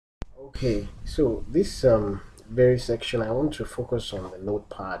Okay, so this very section I want to focus on the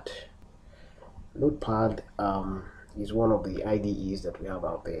Notepad. Notepad is one of the IDEs that we have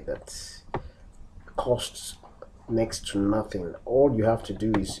out there that costs next to nothing. All you have to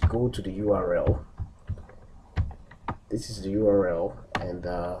do is go to the URL. This is the URL, and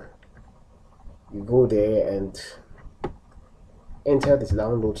you go there and enter this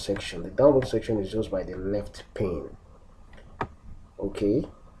download section. The download section is just by the left pane. Okay,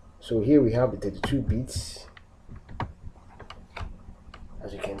 so here we have the 32 bits,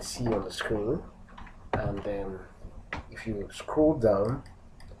 as you can see on the screen, and then if you scroll down,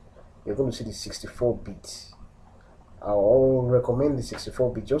 you're going to see the 64 bits. I'll recommend the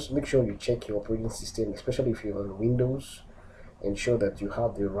 64 bit. Just make sure you check your operating system, especially if you're on Windows. Ensure that you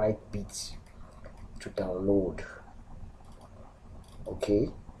have the right bits to download. Okay,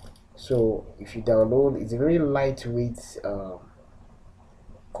 so if you download, it's a very lightweight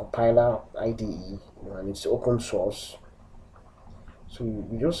compiler IDE, and it's open source. So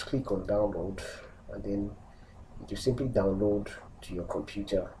you just click on download, and then you simply download to your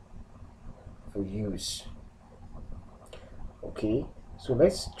computer for use. Okay, so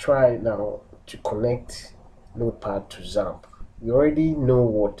let's try now to connect Notepad to Xampp. You already know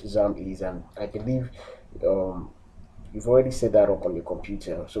what Xampp is, and I believe you've already set that up on your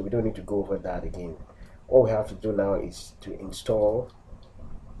computer, so we don't need to go over that again. All we have to do now is to install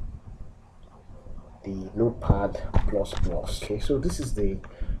the Notepad++. Okay, so this is the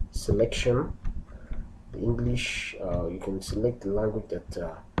selection, the English. You can select the language that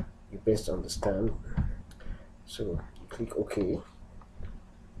you best understand. So you click OK.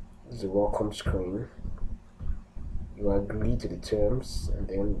 This is the welcome screen. You agree to the terms, and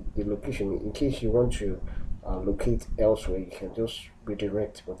then the location, in case you want to locate elsewhere, you can just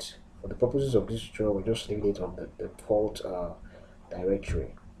redirect, but for the purposes of this tutorial, we're just leaving it on the default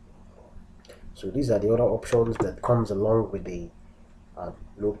directory. So these are the other options that comes along with the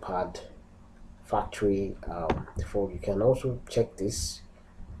Notepad factory default. You can also check this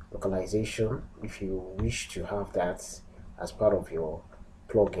localization if you wish to have that as part of your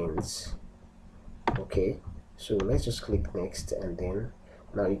plugins. Okay, so let's just click next, and then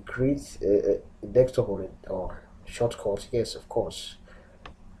now it creates a desktop or shortcut. Yes, of course.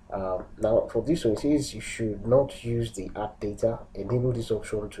 Now for this one, it says you should not use the app data. Enable this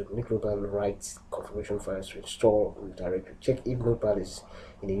option to make Notepad write configuration files to install directly. Check if Notepad is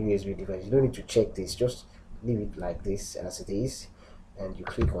in a USB device. You don't need to check this, just leave it like this as it is, and you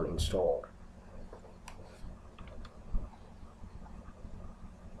click on install.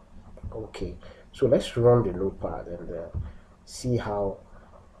 Okay, so let's run the Notepad and see how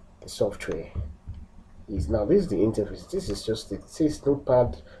the software is. Now this is the interface. This is just it says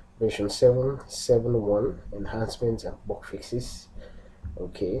Notepad version 7.7.1 enhancements and bug fixes.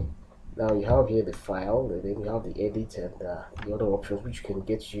 Okay, now you have here the file, and then you have the edit and the other options which you can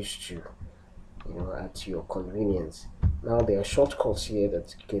get used to, at your convenience. Now there are shortcuts here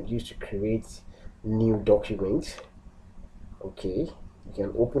that you can use to create new documents. Okay, you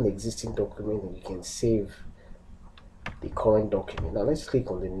can open existing document, and you can save the current document. Now let's click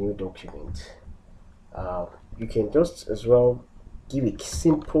on the new document. You can just as well give a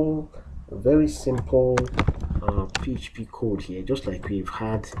simple, very simple PHP code here, just like we've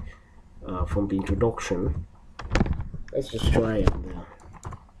had from the introduction. Let's just try and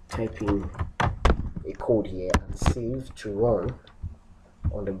type in a code here and save to run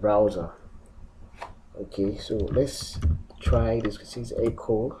on the browser. Okay, so let's try this. It says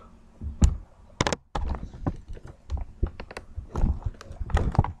echo.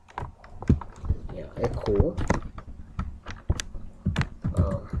 Yeah, echo.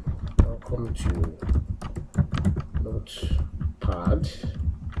 Welcome to Notepad++.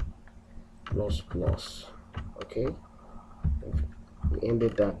 Okay, we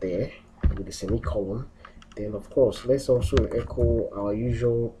ended that there with a semicolon. Then of course let's also echo our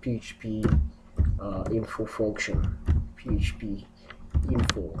usual PHP info function. PHP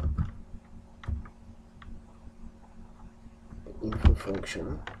info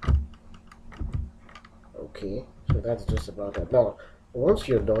function. Okay, so that's just about that. Now once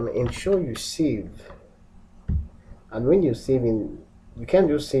you're done, ensure you save, and when you're saving, you can't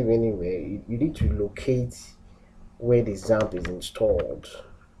just save anywhere. You need to locate where the Xampp is installed.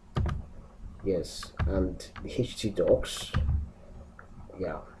 Yes, and the htdocs.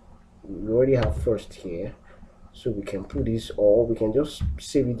 Yeah, we already have first here, so we can put this, or we can just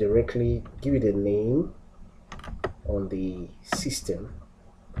save it directly, give it a name on the system.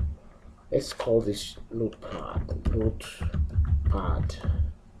 Let's call this Notepad++.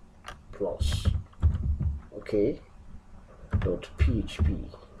 Okay, .php.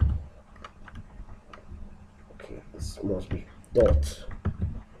 must be dot.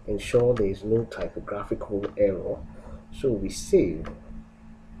 Ensure there is no typographical error, so we save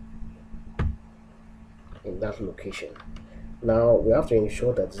in that location. Now we have to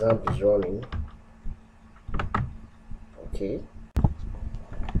ensure that Xampp is running. Okay,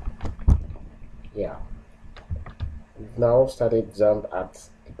 yeah, we've now started Xampp at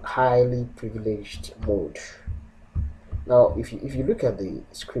highly privileged mode. Now if you look at the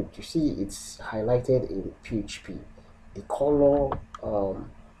script, you see it's highlighted in PHP. The color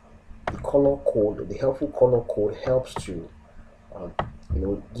code, the helpful color code helps to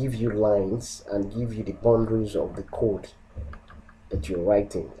give you lines and give you the boundaries of the code that you're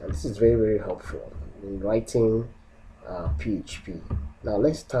writing, and this is very, very helpful in writing PHP. Now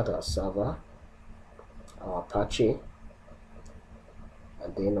let's start our server, our Apache,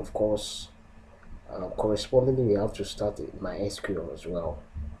 and then of course correspondingly we have to start MySQL as well.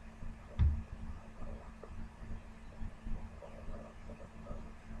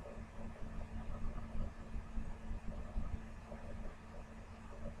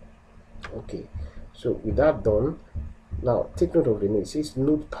 Okay, so with that done, now take note of the name. It says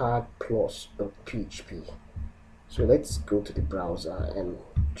notepad plus.php. So let's go to the browser and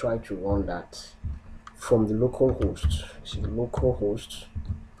try to run that from the local host. See, localhost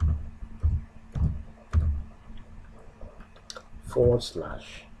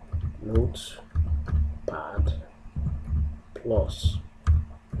 /notepad plus.php.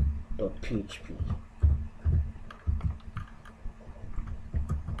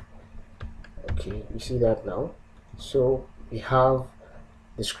 Okay, you see that now. So we have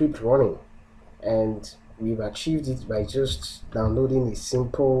the script running, and we've achieved it by just downloading a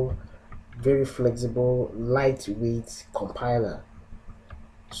simple, very flexible, lightweight compiler.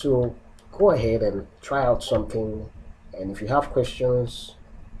 So go ahead and try out something, and if you have questions,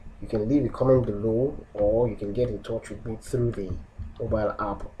 you can leave a comment below, or you can get in touch with me through the mobile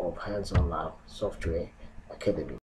app of Handsonlabs Software Academy.